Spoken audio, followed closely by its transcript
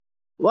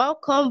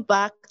Welcome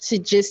back to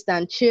Gist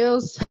and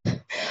Chills.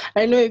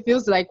 I know it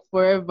feels like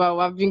forever.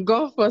 I've been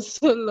gone for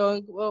so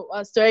long. Well,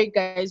 sorry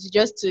guys, we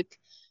just took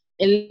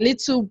a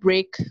little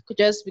break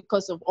just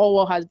because of all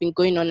what has been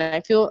going on. And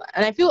I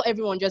feel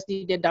everyone just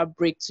needed that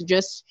break to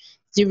just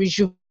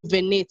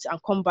rejuvenate and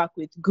come back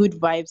with good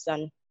vibes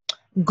and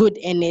good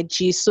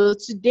energy. So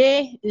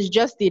today is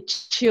just a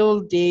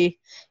chill day.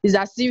 It's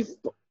as if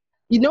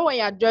when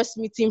you're just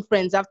meeting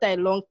friends after a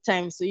long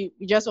time, so you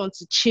just want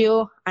to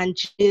chill and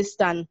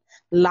gist and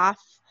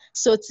laugh.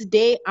 So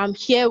today I'm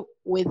here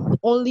with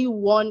only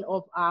one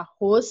of our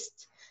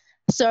hosts.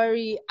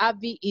 Sorry,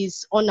 Abby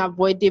is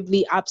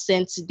unavoidably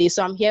absent today,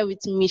 so I'm here with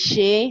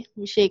Michelle.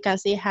 Michelle, you can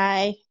say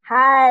hi.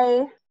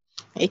 Hi.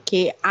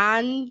 Okay,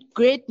 and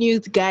great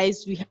news,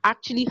 guys. We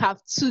actually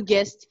have two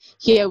guests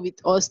here with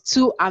us,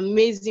 two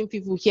amazing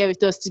people here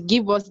with us to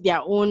give us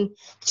to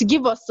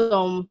give us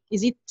some,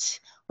 is it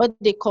what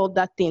they call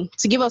that thing?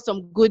 To give us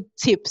some good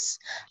tips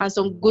and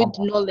some good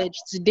knowledge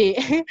today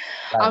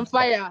Right. and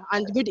fire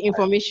and good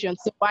information.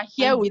 So we're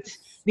here And with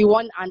the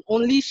one and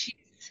only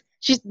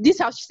this is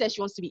how she says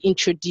she wants to be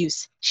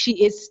introduced.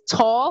 She is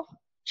tall,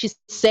 she's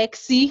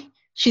sexy,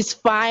 she's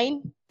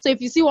fine. So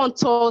if you see one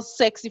tall,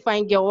 sexy,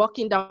 fine girl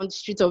walking down the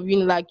street of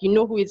Unilag, you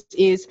know who it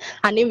is.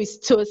 Her name is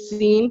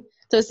Tosin.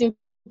 Tosin,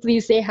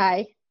 please say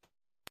hi.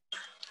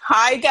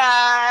 Hi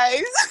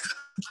guys.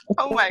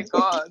 Oh my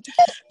god.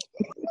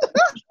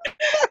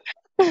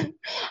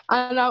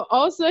 And I'm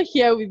also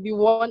here with the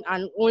one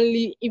and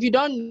only. If you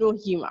don't know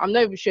him, I'm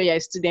not even sure you're a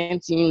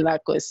student in Unilag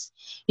because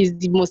he's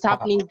the most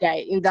happening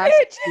guy in that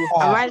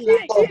school. Am I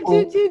lying?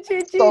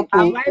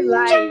 Am I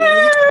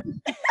lying?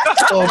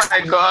 Oh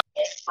my god.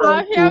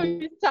 I'm here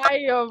with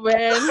Tayo,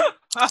 man.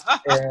 I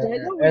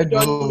know we don't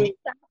know Edu, him.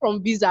 Tayo from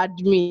Biz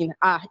Admin.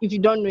 If you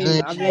don't know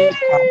him, I'm Hey,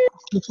 like,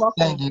 before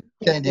Candy,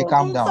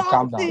 calm down,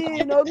 calm down,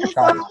 something, calm do down,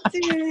 calm down.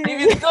 something. If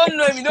you don't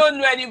know him, you don't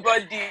know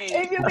anybody.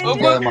 If you been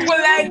Yeah, doing man.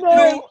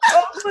 it,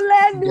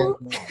 Get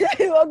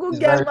me. Ogu It's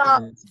get very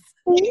back.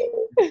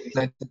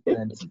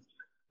 plenty.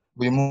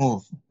 We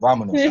move.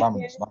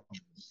 Vámonos.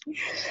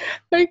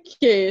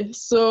 okay,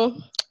 so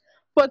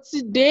for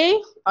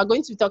today, we're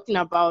going to be talking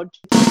about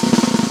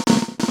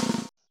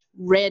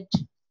red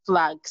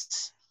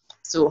flags.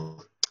 So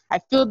I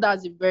feel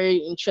that's a very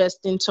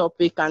interesting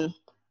topic and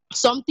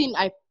something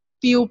I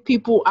feel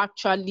people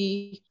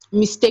actually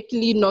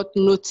mistakenly not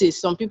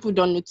notice. Some people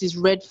don't notice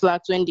red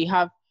flags when they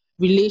have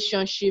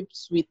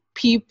relationships with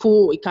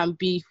people. It can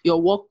be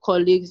your work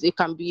colleagues, it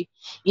can be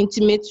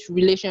intimate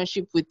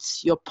relationship with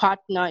your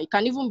partner, it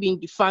can even be in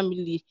the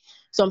family.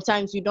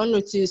 Sometimes you don't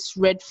notice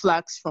red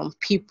flags from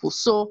people.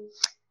 So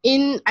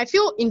I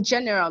feel in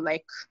general,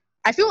 like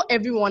I feel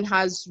everyone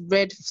has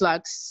red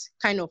flags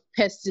kind of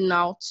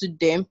personal to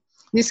them.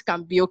 This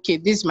can be okay,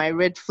 this is my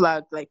red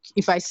flag. Like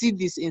if I see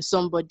this in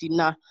somebody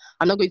now,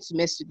 I'm not going to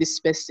mess with this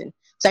person.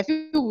 So I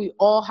feel we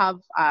all have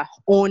our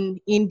own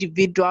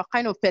individual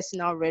kind of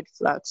personal red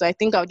flag. So I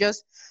think I'll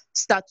just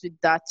start with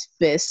that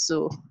first.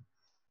 So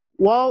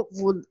what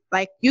would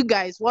like you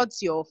guys,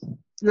 what's your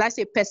let's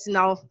say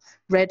personal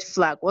red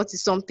flag? What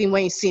is something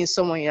when you see in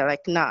someone you're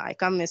like, nah, I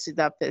can't mess with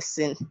that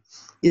person?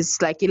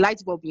 It's like a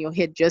light bulb in your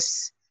head,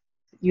 just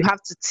you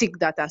have to tick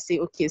that and say,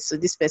 okay, so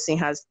this person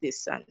has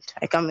this and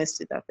I can't mess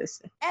with that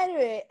person.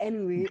 Anyway,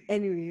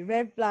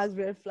 red flags.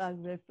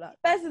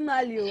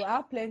 Personally, I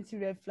have plenty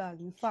red flags.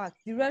 In fact,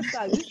 the red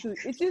flag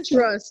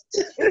Trust.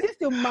 it is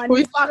to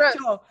With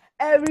manufacture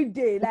every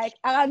day. Like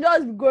I can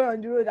just go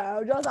on the road and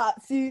I'll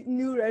just see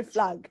new red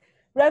flag.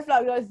 Red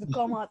flag just to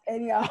come out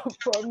anyhow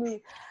for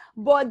me.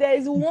 But there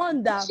is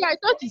one that I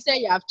thought you said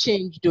you have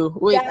changed though.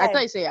 Wait, I guy,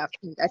 thought you said you have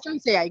changed. I thought you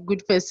said you're a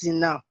good person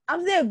now.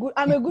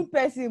 I'm a good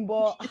person,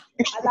 but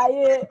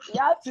you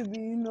have to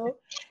be,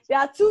 there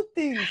are two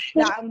things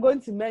that I'm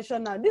going to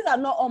mention now. These are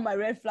not all my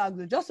red flags,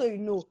 though, just so you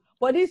know.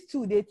 But these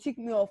two, they tick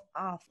me off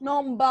half.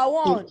 Number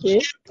one,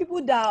 Okay.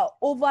 people that are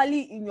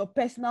overly in your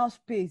personal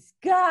space.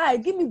 Guy,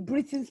 give me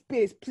breathing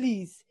space,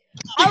 please.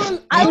 I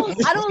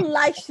don't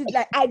like shit.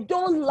 Like I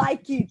don't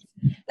like it.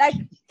 Like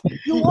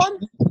you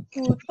want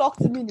to talk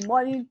to me in the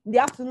morning, in the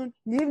afternoon,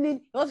 in the evening,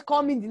 you want to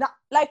call me in the night.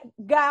 Like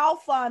guy, how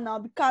far now?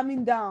 Be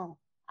calming down.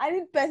 I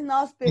need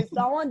personal space,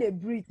 so I want to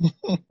breathe.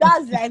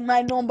 That's like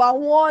my number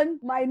one.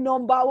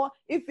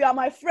 If you are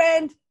my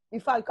friend,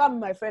 if I can't be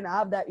my friend, I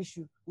have that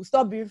issue. We'll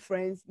stop being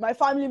friends. My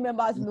family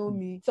members know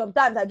me.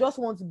 Sometimes I just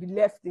want to be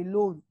left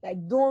alone.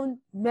 Like, don't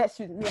mess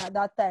with me at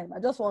that time. I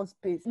just want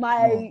space.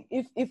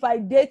 If I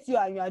date you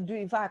and you are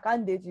doing, if I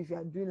can't date you if you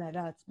are doing like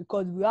that,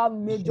 because we have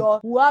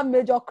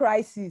major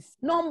crisis.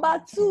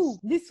 Number two,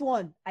 this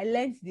one I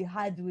learned the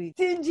hard way.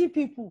 Stingy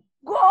people.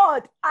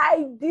 God,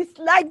 I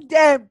dislike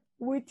them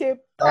with a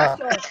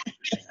passion.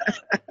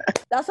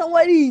 That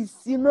somebody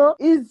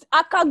is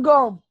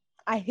akagum.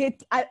 I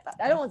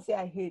don't want to say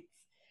I hate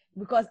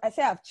because I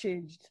say I've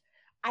changed.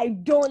 I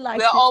don't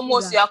like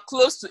You're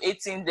close to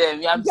eating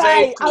them. You're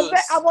very close.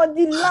 I'm on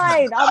the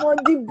line. I'm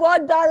on the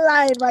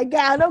borderline, my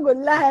guy. I'm not gonna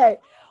lie.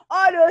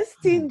 All those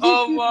stingy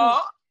people,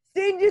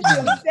 stingy to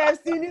yourself,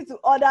 stingy to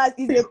others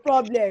is a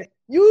problem.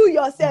 You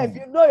yourself,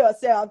 you know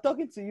yourself. I'm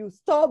talking to you.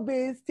 Stop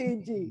being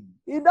stingy.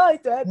 You don't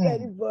need to help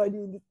anybody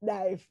in this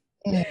life.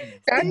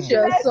 Catch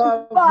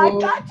yourself.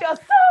 Catch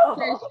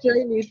yourself.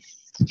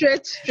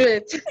 Straight.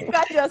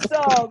 Catch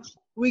yourself.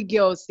 We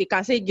girls, they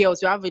can say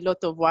girls, you have a lot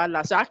of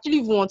wahala. So I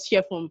actually want to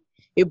hear from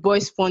a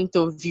boy's point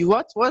of view.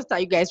 What's are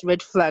you guys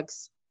red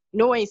flags? You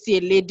know, when you see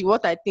a lady,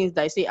 what are things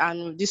that I say,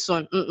 no, this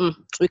one,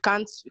 we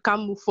can't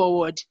move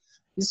forward.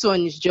 This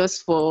one is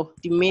just for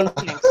the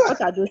maintenance.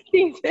 What are those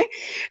things?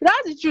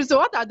 That's the truth. So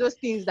what are those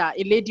things that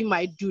a lady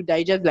might do that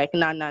you just like,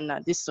 nah,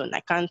 this one,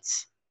 I can't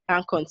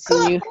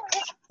continue.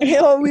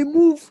 We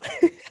move.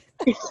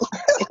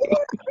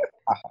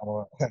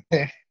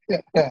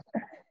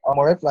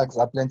 Red flags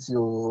are plenty.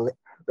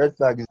 Red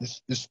flag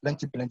is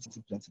plenty.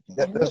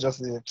 Let's just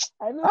say.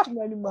 I know too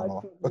many mad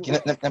people. Okay,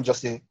 let me just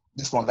say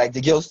this one. Like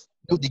the girls,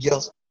 know the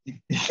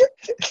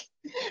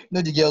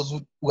girls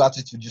who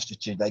attitude used to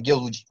change. Like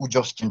girls who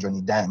just change on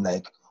a dime.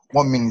 Like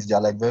 1 minute they're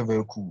like very,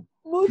 very cool.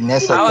 I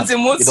was in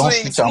mood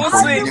swings.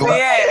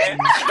 Yeah.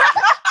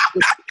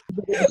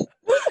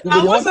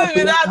 I'm also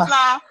with that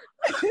now.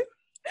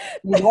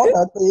 You want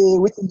that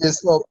waiting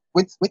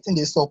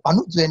they stop. I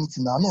don't do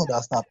anything now. I don't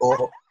understand.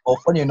 Or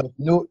funny enough,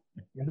 you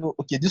know,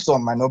 okay, this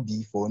one might not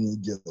be for only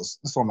girls.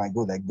 This one might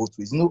go like both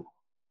ways.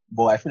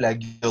 But I feel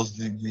like girls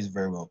do this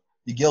very well.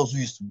 The girls who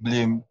used to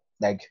blame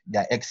like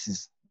their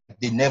exes,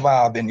 they never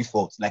have any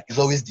fault. Like it's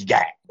always the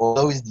guy or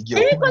always the girl.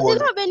 Really, because they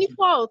don't have any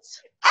fault.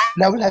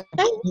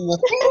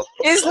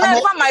 It's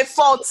never my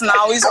fault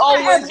now. It's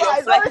always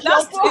yours. Like it's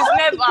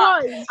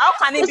never. How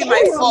can it be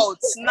my fault?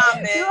 Nah,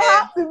 man. You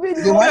have to be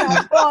the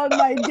one fault,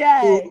 my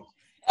guy.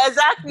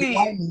 Exactly.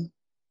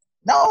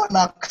 Now,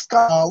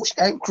 which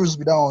kind of cruise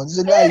be down? This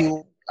is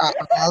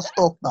I'll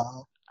stop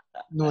now.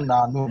 No.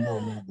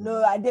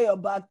 No, I did your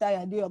back,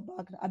 I did your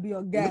back. I be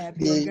your guy.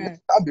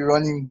 I'll be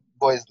running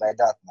boys like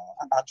that now.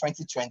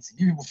 2020,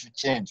 you people should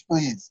change,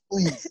 please.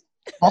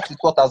 Not with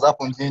what has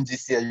happened in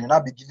this year. You'll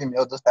not be giving me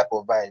all those type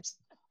of vibes.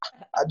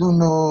 I don't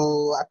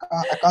know.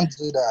 I can't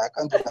do that.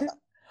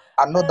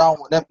 Another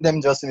one. Let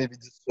me just say maybe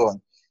this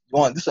one.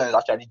 This one is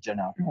actually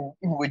general. People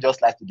will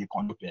just like to be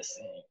control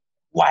person.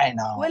 Why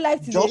now? We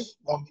like to just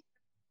one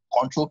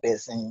control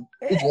person.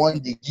 If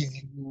one they give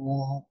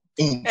you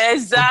in.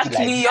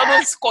 Exactly. All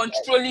those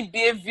controlling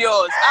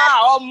behaviors.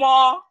 Nah,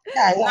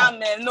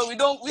 man. No, we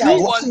don't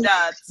want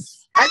that.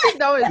 I think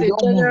that was a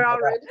general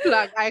red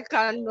flag. I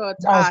cannot.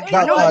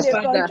 You know what they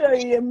control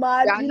you,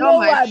 man. You know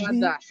what be.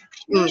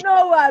 You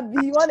know what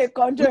be. You want to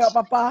control your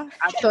papa.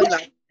 I thought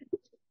that.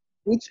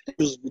 Which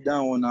just be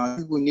down on now?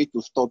 People need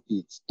to stop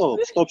it.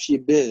 Stop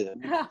shit there.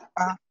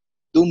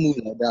 Don't move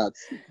like that.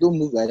 Don't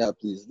move like that,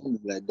 please. Don't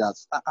move like that.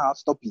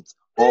 Stop it.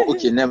 Or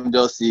okay, let me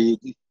just say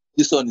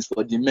this one is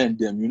for the men.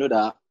 Them, you know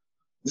that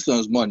this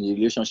one's more on a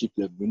relationship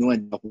level. You know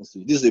what happens to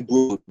you. This is a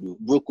bro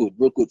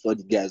code for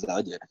the guys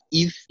out there.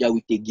 If you're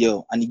with a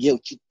girl and the girl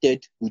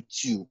cheated with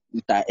you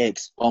with her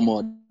ex,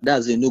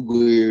 that's a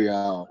no-go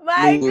area.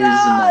 My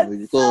God,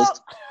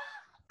 because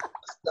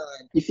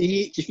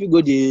if you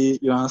go there,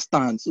 you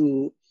understand.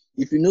 So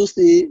if you know,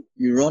 say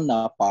you run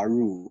a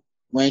paru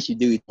when she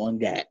do with one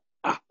guy,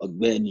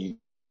 Ogbeni,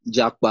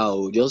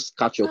 Jackpot, just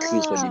catch your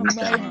cruise for the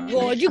meantime. My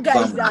God, you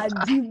guys are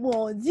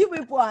demons. You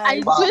people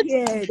are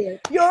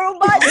scared.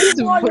 Yoruba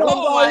demon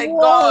Oh my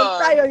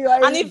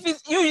God! And if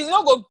you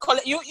not go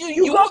collect, you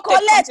go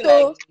collect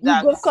oh.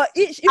 You go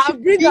if you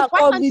bring a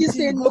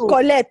committee, you go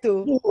collect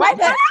oh. Why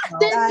can't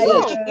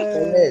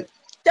you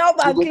tell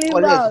my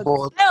clean out?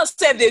 Tell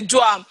yourself they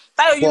do am.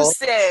 Tell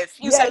yourself.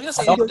 You say you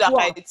do that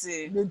kind of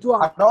thing.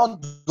 I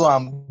don't do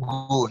am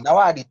go. Now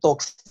I dey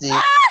talk say.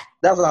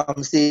 That's what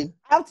I'm saying.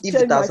 I have to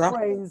tell my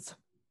friends.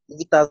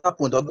 If it has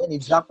happened, or when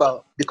it happened,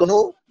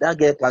 because that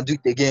girl can do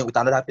it again with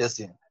another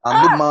person,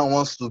 and the man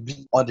wants to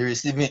be on the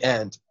receiving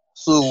end.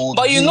 So,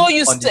 but you know,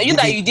 that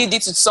you did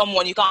it to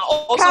someone, you can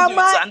also do it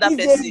to another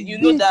person. You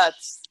know that.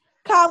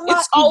 Karma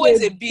it's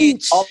always a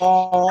bitch.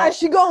 And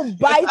she gonna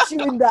bite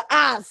you in the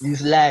ass.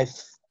 It's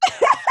life.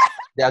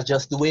 That's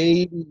just the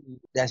way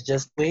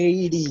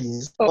it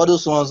is. All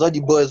those ones, all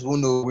the boys who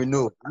know, we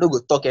know. I don't go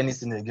talk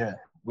anything again.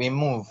 We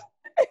move.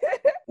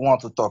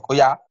 Want to talk. Oh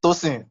yeah,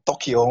 Tosin,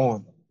 talk your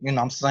own. You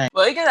know what I'm saying?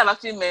 Well, you guys have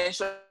actually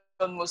mentioned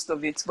most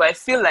of it, but I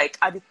feel like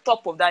at the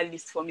top of that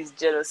list for me is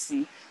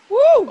jealousy.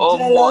 Woo!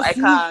 More, I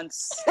can't.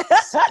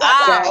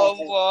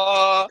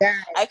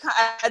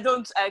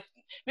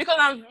 Because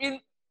I'm in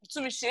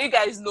to me, you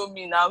guys know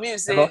me now. Me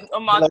say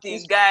normal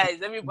thing,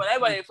 guys.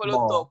 Everybody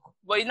follow talk.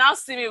 But you now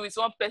see me with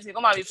one person,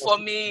 come and before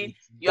me,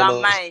 you are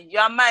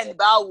mine,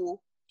 Bawo.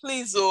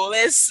 Please,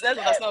 let's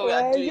understand what we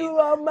are doing.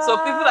 So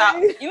people are,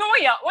 when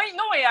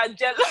you're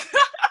jealous,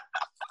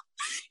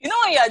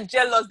 when you're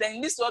jealous, then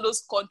you listen to all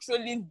those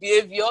controlling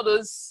behavior, all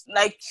those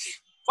like,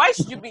 why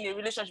should you be in a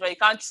relationship where you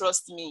can't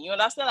trust me? You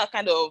understand that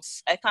kind of,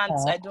 I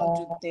don't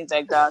do things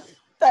like that.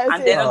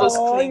 And then all those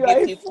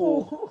clingy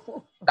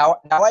people. Now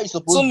why you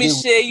supposed to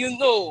Michelle, you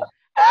know.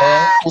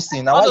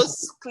 Pussy, now all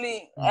those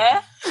clean,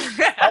 I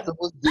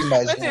supposed to do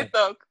my Let me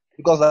talk.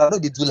 because I know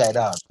they do like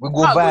that. We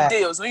go How buy. good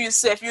days when you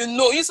say fit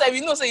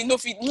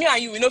me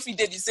and you we no fit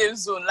dey the same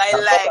zone like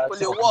will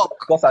they walk?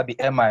 Because I be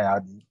MI.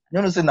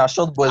 You know, say now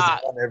short boys Ah.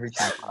 run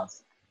everything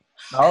fast.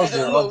 Now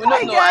No,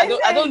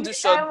 I don't do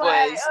short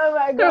boys. Oh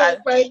my god.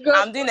 Oh my God.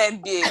 I'm doing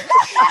NBA.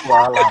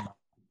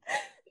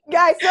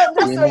 Guys, so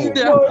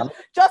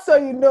just so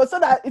you know, so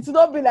that it will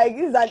not be like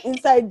this is an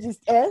inside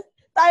gist,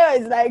 Tayo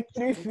is like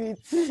 3 feet.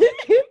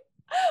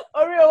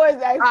 Oreo is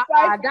like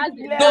 5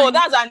 feet. No,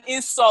 that's an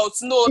insult.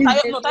 No,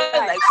 Tayo is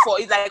like 4.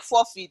 It's like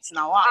 4 feet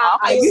now. How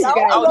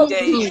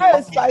dare you? Tayo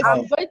is 5 I'm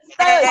feet. going to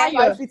Tayo is Tayo.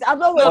 5 feet. I'm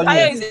not No, going to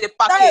Tayo is a Tayo is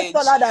package.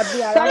 taller than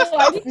me, around Tayo,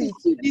 I 5 need to feet.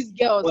 sue these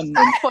girls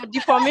for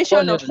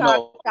deformation of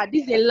character.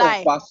 This is a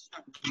lie.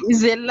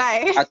 It's a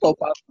lie. I thought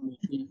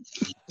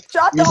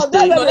Shut You up.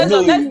 stay- No, let's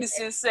Let's be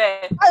sincere.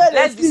 Tayo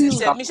Let's be dey see you.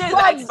 sincere. Michelle is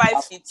like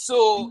 5 feet,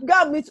 so Go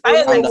and meet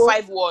Tayo is like Oreo.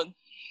 5'1".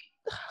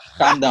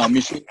 calm down,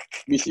 Michelle.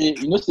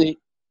 You know,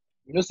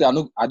 say I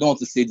don't want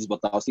to say this, but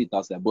I'll say it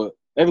outside. But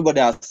everybody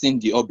has seen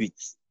The Hobbit,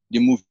 the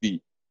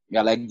movie.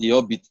 You're like The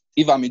Hobbit.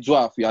 If I'm a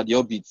dwarf, you are The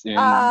Hobbit. In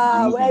the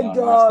movie, Well now,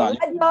 done.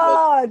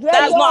 understand?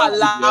 That's not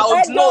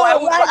allowed. No, I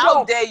won't.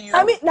 How dare you?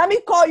 Let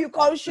me call you,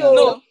 come show.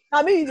 No.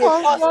 I mean, you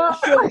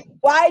first show.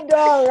 Why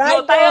done?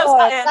 No, Right Tayo's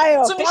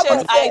Tayo,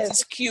 Tumishe's height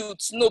is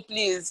cute. No,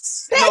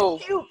 please. No,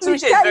 Thank you.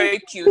 Tumishe is very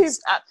cute.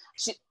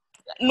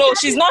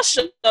 She's not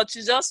short.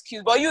 She's just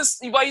cute. But you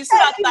see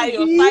that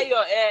Tayo.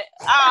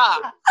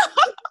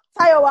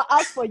 Tayo will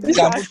ask for you. Make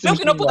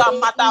we not put our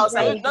matter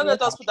outside. Don't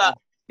let us put our.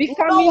 Be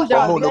coming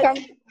down.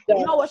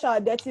 We not wash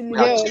our dirty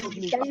linens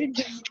in public.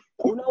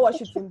 We not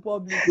wash it in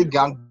public.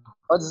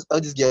 All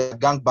this girl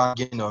gang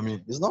banging on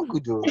me. It's not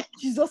good, though.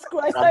 Jesus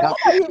Christ, what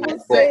are you even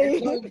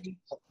saying?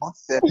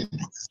 Okay.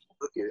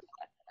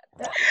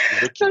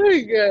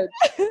 Very good.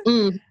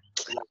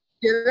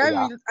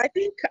 Yeah, I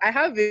think I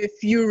have a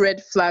few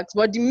red flags,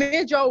 but the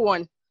major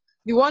one,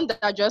 the one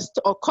that just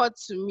occurred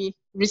to me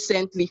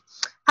recently.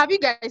 Have you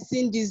guys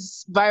seen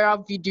this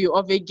viral video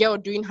of a girl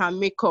doing her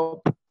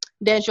makeup?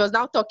 Then she was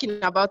now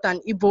talking about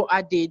an Igbo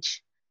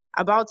adage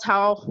about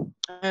how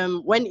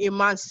when a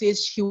man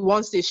says he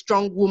wants a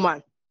strong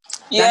woman.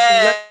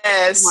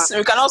 Yes,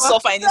 we cannot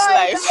suffer in this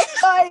life.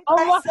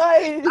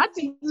 Sorry. That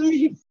is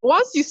me.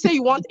 Once you say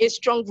you want a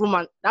strong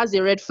woman, that's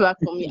a red flag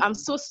for me. I'm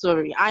so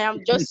sorry. I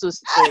am just so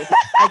sorry.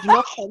 I do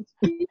not come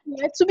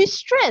to be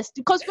stressed,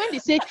 because when they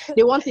say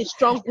they want a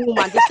strong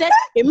woman, they say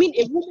they mean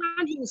a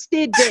woman who will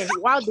stay there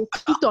while they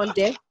cheat on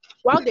them,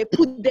 while they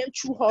put them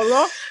through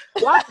horror.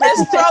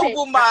 A strong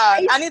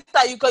woman.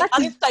 Anita, you're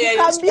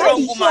a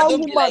strong woman.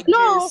 Don't be like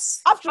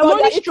this. After all,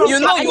 you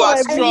know you are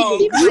strong.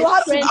 You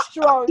have to be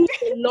strong.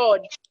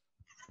 Lord,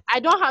 I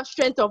don't have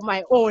strength of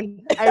my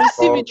own. I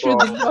receive it through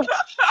the Lord.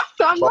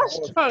 So I'm not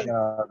strong.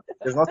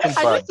 There's nothing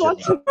I just want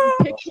to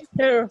take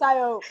care of.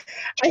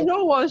 I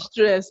don't want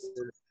stress.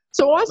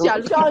 So once you are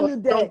looking for a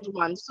strong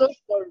woman, so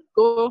sorry,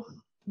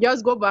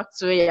 just go back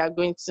to where you are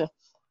going to.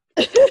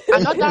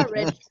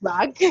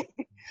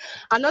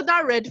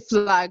 Another red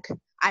flag,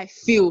 I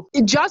feel,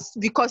 just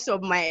because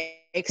of my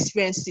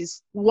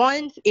experiences.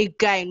 When a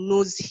guy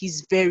knows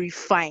he's very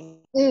fine,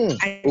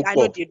 I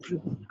know they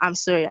do. I'm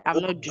sorry, I'm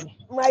not doing.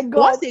 My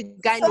God.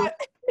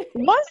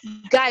 Once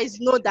guys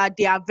know that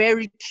they are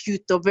very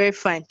cute or very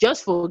fine,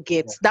 just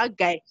forget that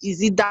guy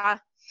is either, I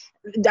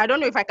don't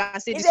know if I can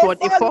say this word,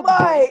 a fuck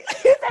boy.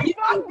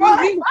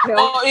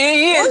 Oh,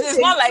 he is. It's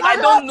not like I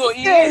don't know.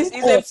 He is.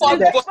 He's a fuck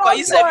boy.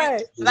 He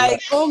said,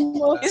 like,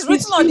 it's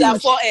written on their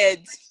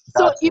forehead.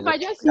 So if I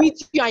just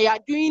meet you and you're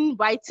doing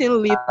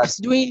biting lips,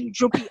 doing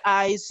droopy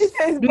eyes,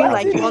 doing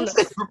like you know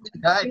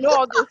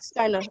all those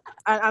kind of,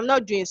 I'm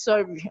not doing.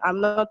 Sorry,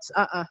 I'm not.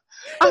 I'm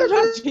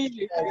not doing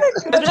it.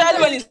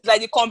 Especially when it's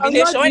like the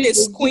combination when they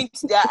squint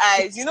their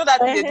eyes. You know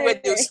that they do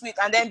it, they squint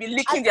and then be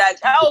licking their.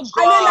 Oh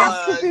God! And then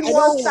that stupid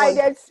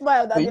one-sided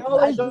smile that they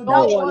always do.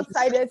 That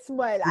one-sided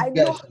smile. I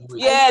know.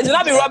 Yeah, do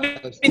not be rubbing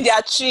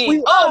their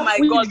chin. Oh my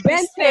God!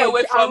 Please stay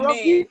away from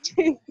me.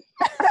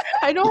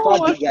 I don't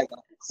want.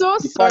 So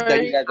sorry. The fact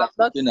that you guys are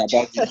complaining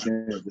about this,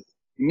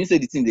 you mean say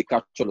the thing they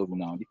catch all over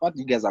now. The fact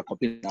you guys are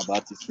complaining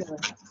about this.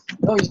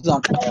 No, it's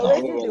not. Wait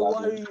till they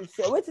worry you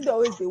say. Wait till they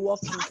always they walk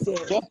you say.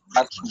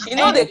 You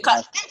know they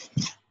catch.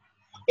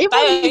 You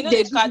know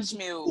they catch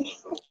me.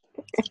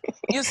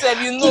 You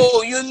said you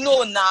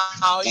know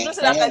now. You know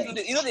say that guy.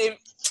 You know they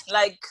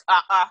like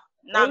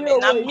Nah,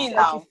 me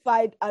now.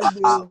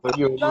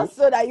 Just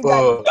so that you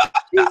guys.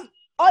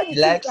 She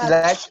likes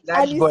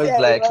boys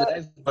like.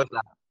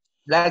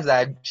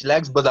 She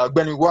likes but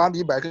when you want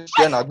me back No,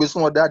 and I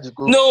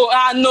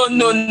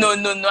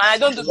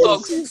don't do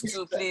dogs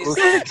too, please.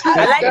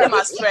 I like them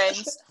as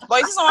friends.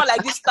 But you see someone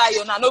like this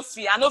Tayo, I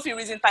know feel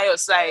reason Tayo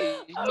side.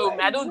 No,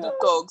 I don't do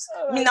dogs.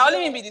 I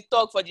only be the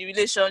talk for the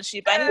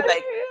relationship. I need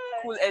like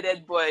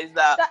cool-headed boys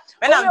that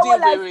when I'm doing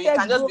very, you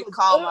can just be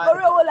calm.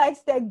 Oreo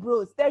likes tech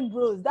bros.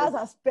 That's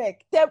a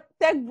spec. Tech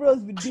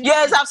bros with this.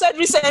 Yes, I've said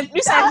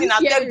recently na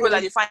tech bros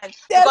that you find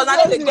because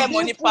I need to get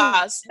money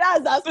pass. That's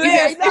a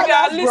please, if you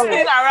are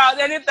listening around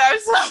anytime,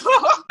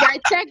 my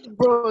tech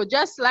bro,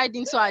 just slide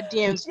into our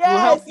DMs. We'll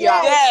help you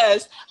out.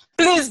 Yes.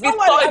 Please be Don't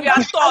worry, tall. If you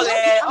are tall,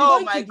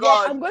 oh my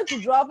God. I'm going to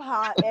drop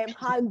her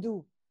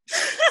handle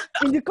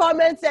in the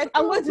comment section.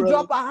 I'm going to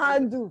drop her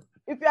handle.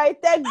 If you are a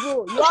tech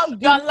bro, you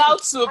have You're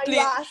allowed to, and please.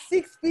 you are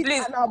 6 feet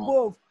Please. and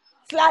above.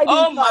 Slide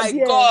Oh into her my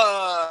DM.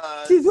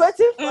 God. She's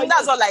waiting for you.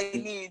 That's all I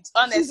need.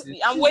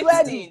 Honestly, I'm she's waiting.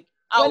 ready.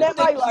 I'll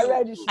Whenever take you are you.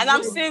 ready, she's And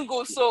I'm ready.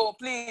 single, so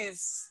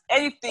please,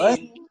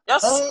 anything,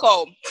 just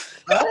come.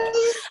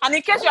 And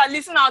in case you are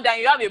listening out there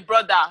and you have a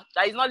brother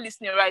that is not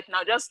listening right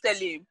now, just tell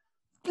him.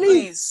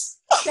 Please.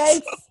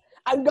 Thanks.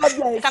 And God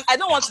bless. I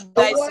don't want to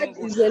die What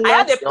single. is the I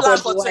had a last plan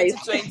for for the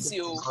wife?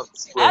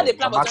 2020. I had a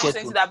plan for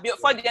 2020 that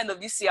before the end of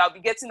this year, I'll be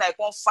getting like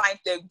one fine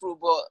tech bro.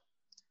 But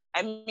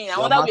I mean, I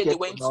wonder where they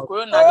went to.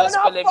 Corona just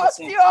spoiled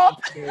everything.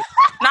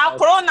 Now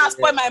Corona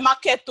spoiled my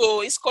market.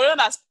 Oh, it's Corona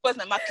that spoiled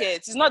my market.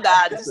 It's not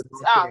that.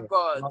 Oh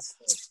God.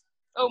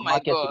 Oh my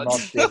God.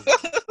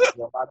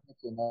 Your market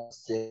will not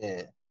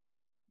say.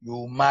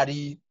 You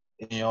marry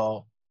in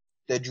your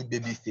Teju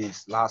baby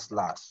face, last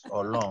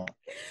or long.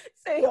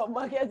 Say your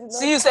market is not.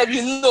 See, you said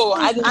you know.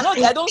 I know.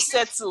 I don't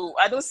settle.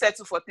 I don't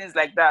settle for things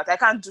like that. I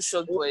can't do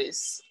short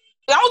boys.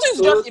 I want you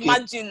to just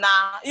imagine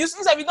now. You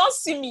said you don't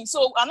see me,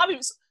 so I'm not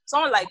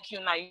someone like you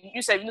now.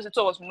 You said you know the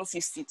two of us will not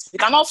fit. You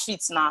cannot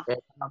fit now.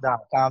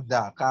 Calm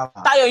down.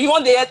 Tayo, you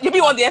want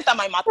to enter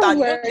my matter. Oh you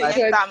want to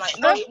enter my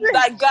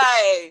that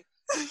guy.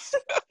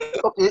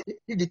 Okay,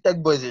 if the tech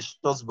boy is a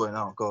short boy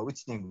now, God, which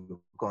thing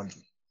will come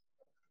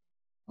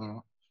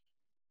do?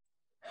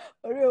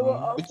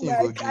 Off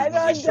mic. I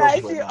don't die.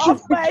 She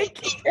off mic.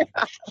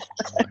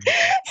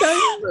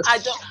 I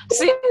don't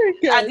see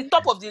at the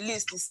top of the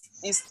list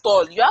is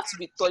tall. You have to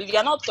be tall. If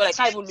you're not tall, I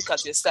can't even look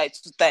at your side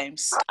 2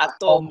 times at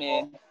all,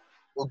 man.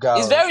 Oh, God.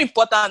 It's very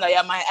important that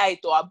you're my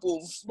height or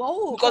above.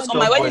 Because on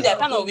my wedding day, I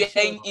kind of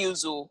wearing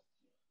heels.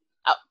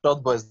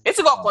 Short boys. If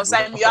you got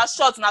concern, you are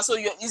short now, so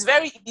it's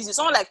very easy.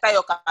 Someone like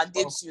Tayo can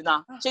date you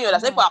now. Show you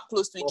that people are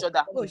close to each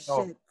other. Oh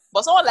shit.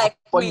 But someone like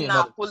me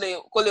now, could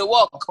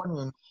walk.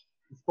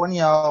 It's funny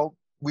how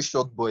we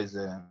short boys,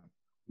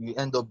 we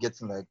end up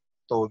getting like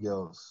tall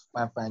girls,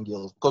 fine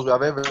girls, because we are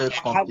very, very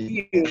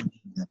confident. We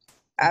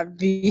are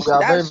very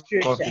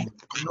confident.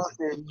 You know,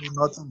 say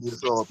nothing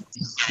is up.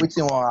 Which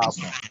thing won't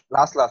happen?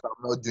 Last, I'm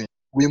not doing.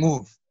 We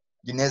move.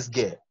 The next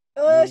girl.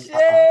 Oh shit.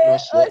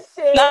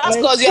 That's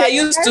because you are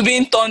used to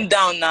being turned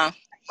down now.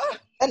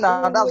 And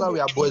now that's how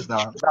we are boys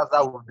now. That's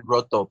how we'll be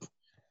brought up.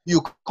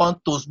 You can't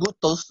toast. Go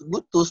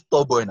toast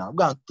tall boy now.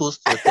 Go and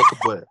toast your tech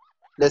boy.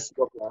 Let's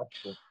go.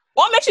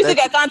 What makes you think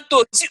I can't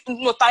toast?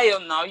 You know, Tayo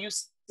now. You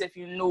if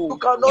you know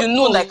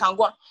that I can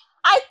go.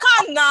 I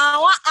can't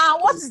now.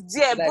 What is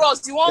there,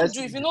 bros? You won't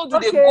do if you don't do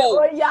the goal.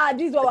 Oh yeah,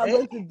 this is what we're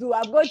going to do.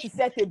 I'm going to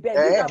set a bet.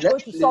 I'm going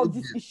to solve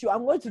this issue.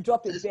 I'm going to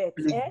drop a bet.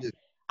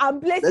 I'm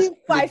placing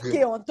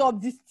 5K on top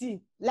of this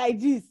team like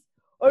this.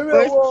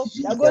 Orewo,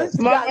 you're going to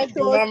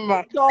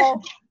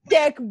toast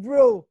tech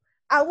bro.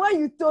 And when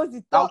you toast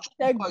the top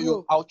tech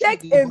bro,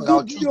 take a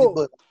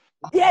video.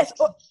 Yes,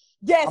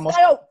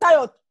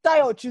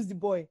 Tayo, choose the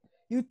boy.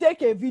 You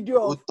take a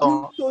video of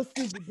you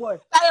toasting the boy.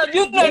 Tayo,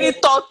 you know any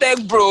tall tech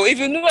bro? If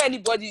you know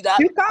anybody that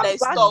you can't is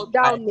back tall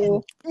down,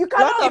 no. You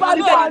cannot back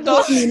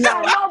down. You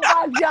cannot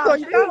back down. So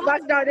you can't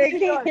back down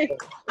again.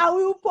 I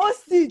will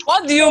post it.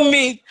 What do you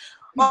mean?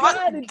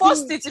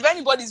 Post it if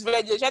anybody's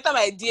ready. Enter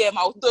my DM,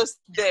 I'll toast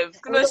them.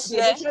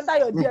 Enter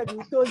your DM,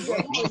 you toast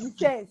them. It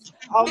sense.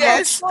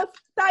 Yes.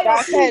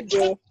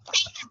 Tayo,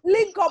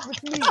 link up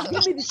with me.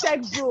 Give me the tech,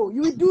 bro.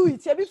 You will do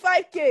it. Maybe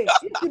 5K.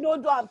 If you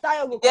don't do, I'm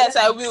Tayo. Yes,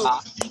 I will.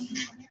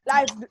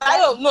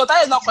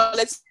 Tayo is not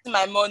collecting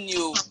my money.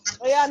 Oh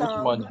yeah,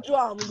 now. We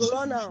go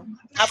run now.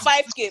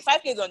 5K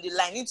is on the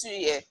line. Into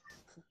here.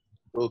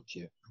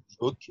 Okay.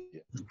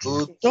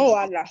 No,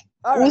 Allah.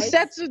 We'll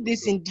settle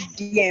this in the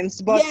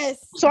DMs. But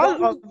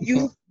some of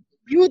you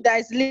that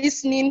is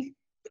listening,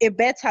 a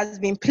bet has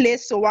been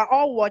placed, so we're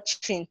all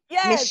watching.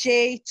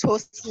 Michelle,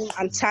 Toasting,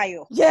 and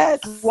Tayo. Yes.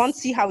 We want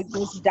to see how it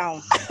goes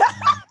down.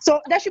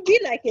 So there should be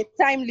like a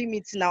time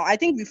limit now. I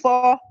think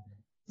before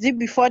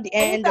the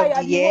end of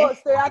the year.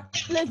 So you have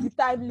to place the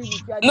time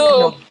limit.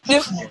 No.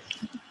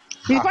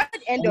 Before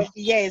the end of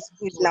the year is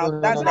good now.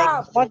 That's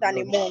like more than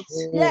a month.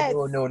 Yes.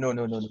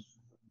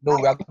 No,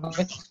 we are going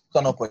to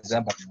turn up for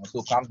December,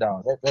 so calm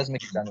down. Let's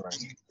make it January.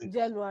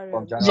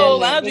 So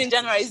we're not doing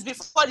January. It's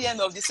before the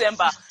end of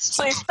December.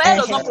 So if Tayo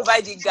does not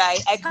provide the guy,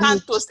 I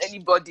can't toast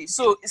anybody.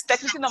 So it's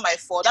technically not my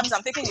fault. That means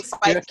I'm taking the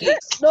 5K.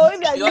 No, if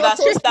there's you no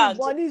understand?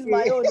 Money is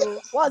my own.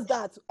 What's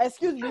that?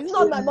 Excuse me. It's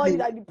not my money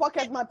that my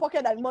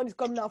pocket that the money is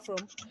coming out from.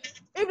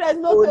 If there's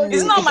no toasting,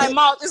 it's not my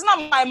mouth. It's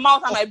not my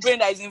mouth and my brain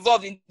that is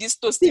involved in this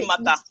toasting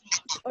matter.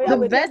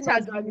 The bet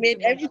has been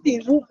made.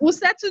 Everything. We'll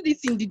settle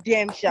this in the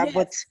DM, Sha,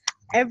 but.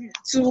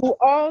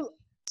 To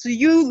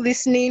you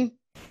listening,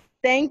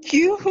 thank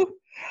you.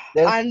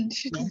 And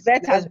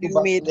that has been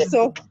made.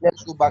 So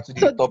let's go back to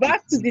the topic.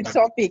 Back to the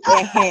topic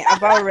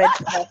about red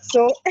flags.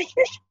 So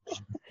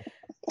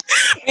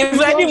we've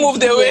already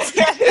moved away.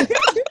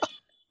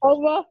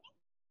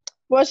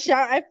 But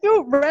I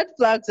feel red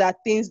flags are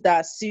things that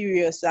are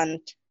serious, and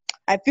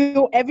I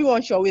feel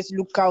everyone should always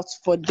look out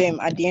for them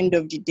at the end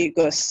of the day,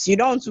 because you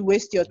don't want to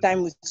waste your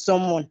time with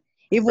someone.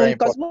 Even Very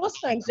because important. most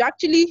times you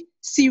actually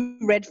see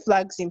red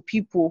flags in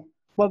people,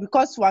 but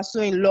because we are so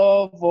in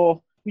love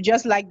or we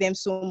just like them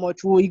so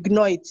much, we'll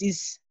ignore it.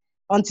 Is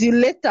until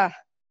later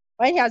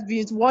when he has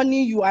been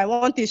warning you, I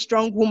want a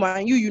strong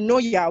woman. You know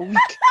you are weak.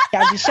 He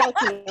has been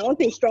shouting, I want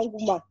a strong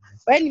woman.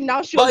 When he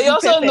now shows But you you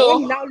also pepper, when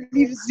he know, now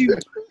leaves you,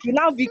 you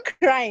now be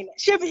crying.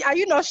 Shebi, are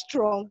you not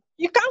strong?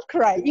 You can't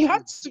cry. You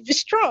have to be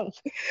strong.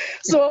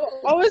 So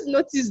always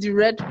notice the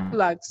red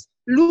flags.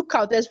 Look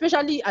out,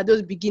 especially at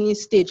those beginning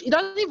stage. It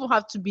doesn't even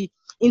have to be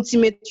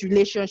intimate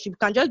relationship. It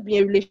can just be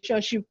a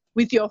relationship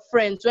with your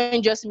friends when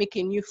you just make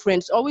a new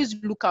friends. Always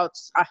look out.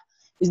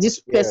 Is this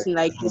person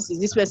like this? Is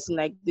this person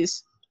like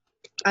this?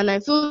 And I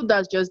feel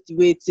that's just the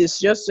way it is.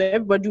 Just so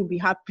everybody will be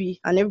happy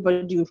and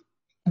everybody will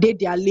date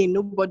their lane.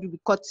 Nobody will be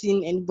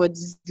cutting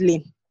anybody's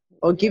lane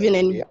or giving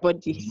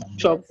anybody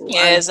trouble.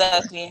 yeah, And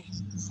exactly.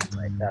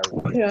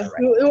 yeah,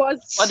 it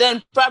was. But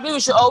then probably we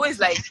should always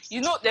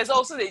there's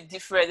also a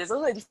difference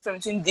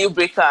between deal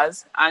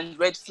breakers and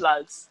red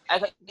flags.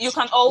 Like you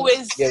can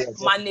always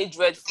manage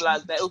red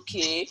flags. Like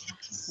okay,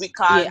 we Yeah,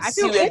 can I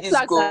see feel where red this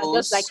flags are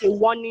just like goes. a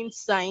warning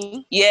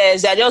sign.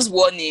 Yes, they're just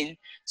warning.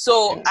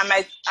 So I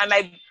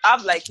might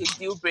have like a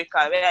deal breaker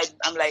where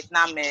I'm like,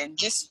 nah, man,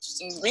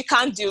 this we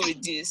can't deal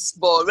with this.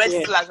 But red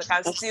Yeah. flags,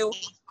 I can still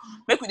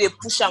make they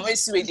push them. When you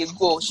see where they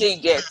go, she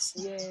get.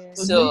 Yeah.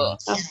 So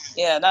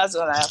yeah, that's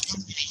all I have.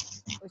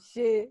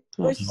 Oshe,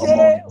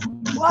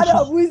 word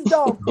of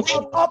wisdom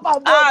from up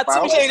above.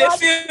 Tumishe,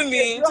 Drop you feel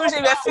me? drop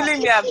Tumishe, you're feeling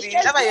me, Abby.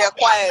 That's why you're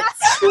quiet.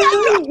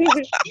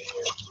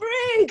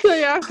 Preach. So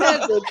you have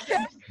heard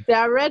that there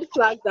are red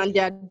flags and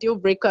there are deal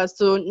breakers.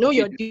 So know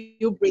your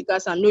deal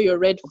breakers and know your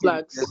red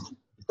flags.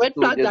 Red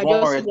So flags there's are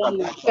one just red flag.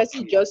 warning.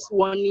 Person just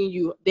warning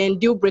you. Then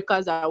deal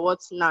breakers are what?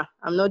 Nah,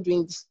 I'm not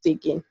doing this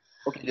again.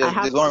 Okay, I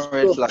have there's one to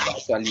red go. flag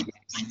actually.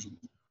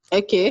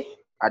 Okay.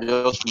 I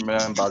just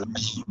remember like,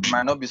 it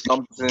might not be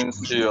something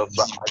serious,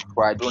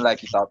 but I don't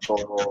like it at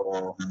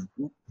all.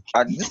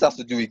 And this has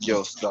to do with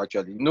girls too,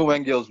 actually. You know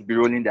when girls will be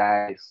rolling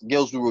their eyes,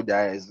 girls will roll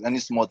their eyes, any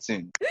small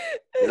thing,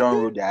 they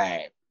don't roll their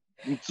eye.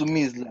 To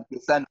me, it's like a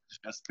sign of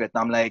disrespect.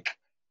 I'm like,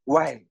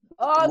 why?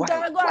 Oh, Why?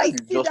 God, go Why and you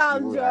sit just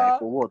down, roll your eye? Joe.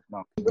 For what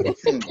now?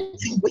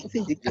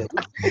 Waiting the girl.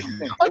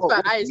 What's my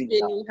What eyes do you mean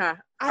now? paining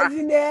her? As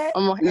in there.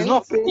 It's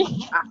not fair.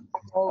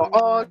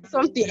 Or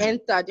something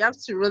entered. You have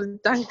to roll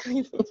it down.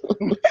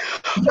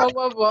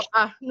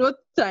 No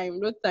time.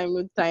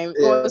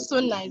 It was so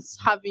nice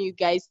having you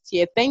guys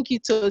here. Thank you,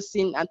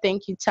 Tosin, and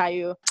thank you,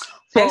 Tayo.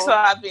 Thanks for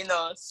having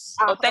us.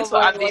 Or thanks for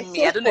it was having me.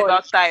 so I don't know fun.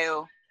 about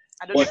Tayo.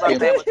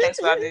 But thanks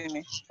for having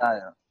me.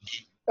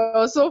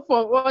 So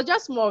fun. Well,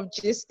 just more of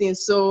gisting.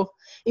 So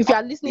if you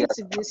are listening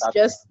to this,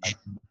 just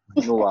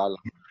no,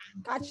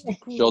 Catch the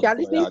crew. short if you are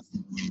for listening,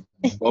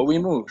 that. But we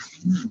move.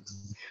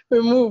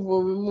 we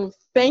move.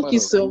 Thank you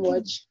so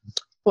much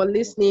for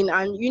listening.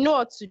 And you know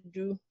what to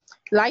do.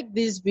 Like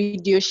this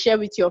video, share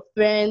with your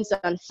friends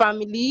and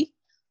family.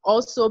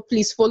 Also,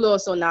 please follow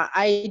us on our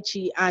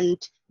IG. And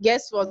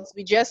guess what?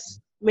 We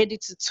just made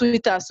it to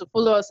Twitter. So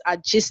follow us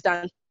at Gist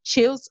and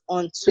Chills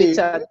on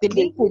Twitter. The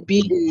link will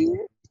be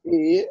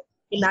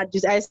in our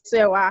gist. I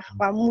say, we're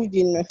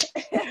moving.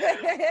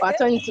 We're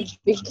turning to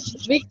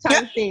big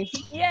time things.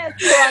 Yes.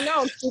 So we're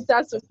now on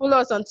Twitter. So follow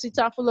us on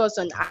Twitter, follow us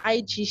on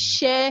IG,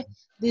 share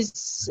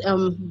this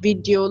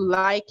video,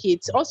 like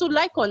it. Also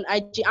like on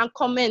IG and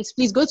comment.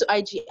 Please go to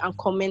IG and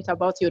comment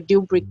about your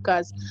deal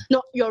breakers.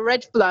 No, your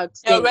red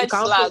flags. Your Then red you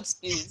can flags,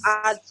 please.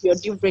 add your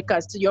deal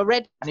breakers to your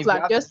red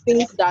flag. Just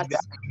things that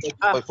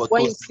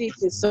when you see it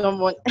in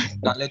someone.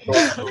 Please,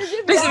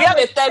 if you have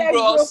a third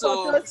bro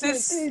also, let's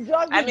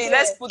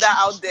put that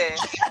out there.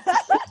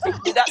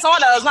 Someone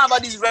that does not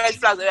about these red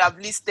flags that we have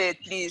listed,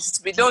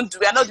 please. We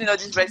are not doing all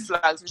these red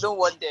flags. We don't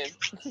want them.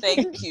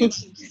 Thank you.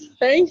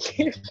 Thank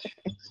you.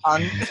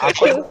 And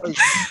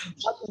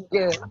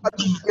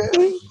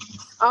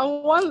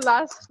one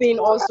last thing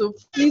also,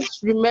 please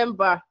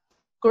remember,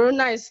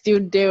 Corona is still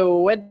there,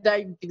 whether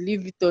you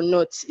believe it or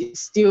not,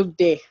 it's still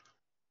there.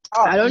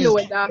 I don't know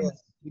whether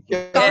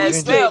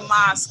yes, wear your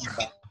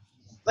mask.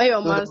 Wear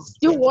your mask,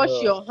 still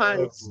wash your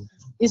hands.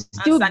 It's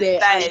still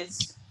there.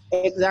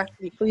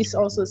 Exactly. Please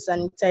also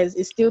sanitize.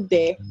 It's still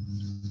there.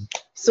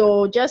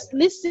 So just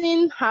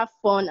listen, have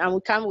fun, and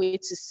we can't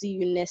wait to see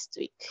you next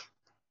week.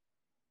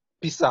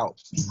 Peace out.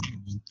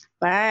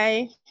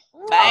 Bye.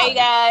 Bye,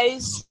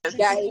 guys.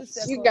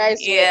 You guys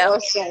were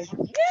awesome.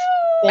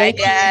 Bye,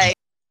 guys.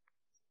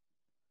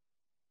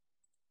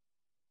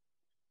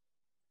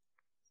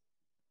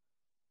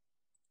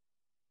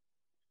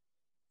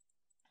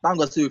 Thank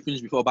God we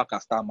finish before Baka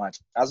start match.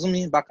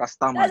 Assuming Baka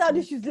start match. That's how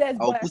this useless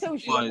boy. I said we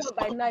should record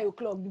by 9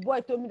 o'clock. The boy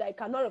told me that he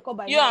cannot record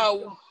by 9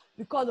 o'clock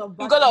because of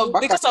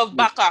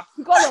Baka.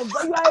 Because of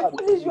Baka. You are a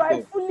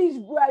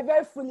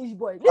very foolish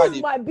boy. This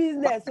is my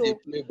business. So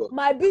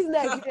my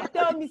business, you can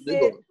tell me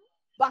say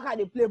Baka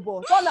they play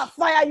ball. Don't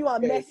fire you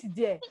and Messi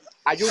there.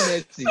 Are you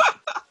Messi?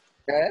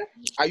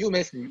 Are you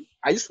Messi?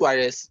 Are you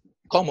Suarez?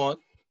 Come on,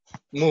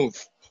 move.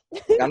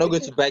 You're not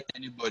going to bite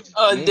anybody.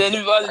 Oh,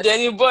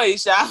 Danny boy,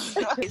 Sha.